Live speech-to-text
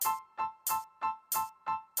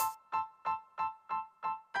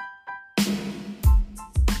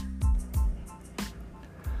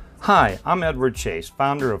Hi, I'm Edward Chase,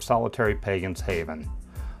 founder of Solitary Pagan's Haven.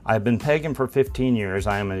 I've been pagan for 15 years.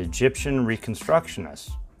 I am an Egyptian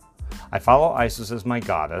reconstructionist. I follow Isis as my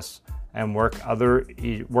goddess and work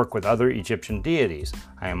with other Egyptian deities.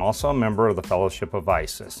 I am also a member of the Fellowship of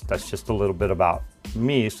Isis. That's just a little bit about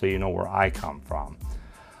me so you know where I come from.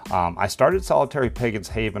 I started Solitary Pagan's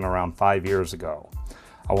Haven around 5 years ago.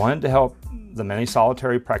 I wanted to help the many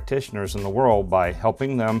solitary practitioners in the world by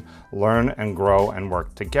helping them learn and grow and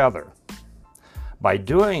work together. By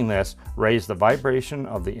doing this, raise the vibration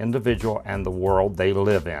of the individual and the world they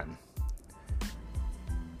live in.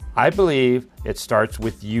 I believe it starts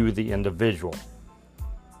with you, the individual.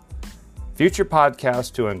 Future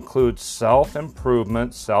podcasts to include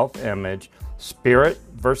self-improvement, self-image, spirit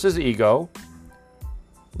versus ego,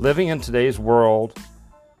 living in today's world,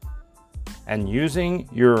 and using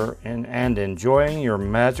and enjoying your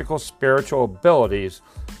magical spiritual abilities,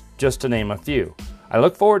 just to name a few. I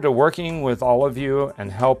look forward to working with all of you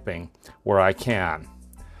and helping where I can.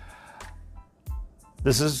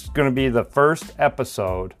 This is going to be the first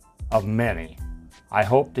episode of many. I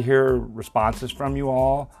hope to hear responses from you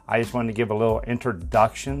all. I just wanted to give a little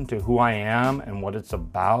introduction to who I am and what it's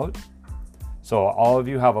about. So all of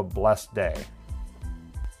you have a blessed day.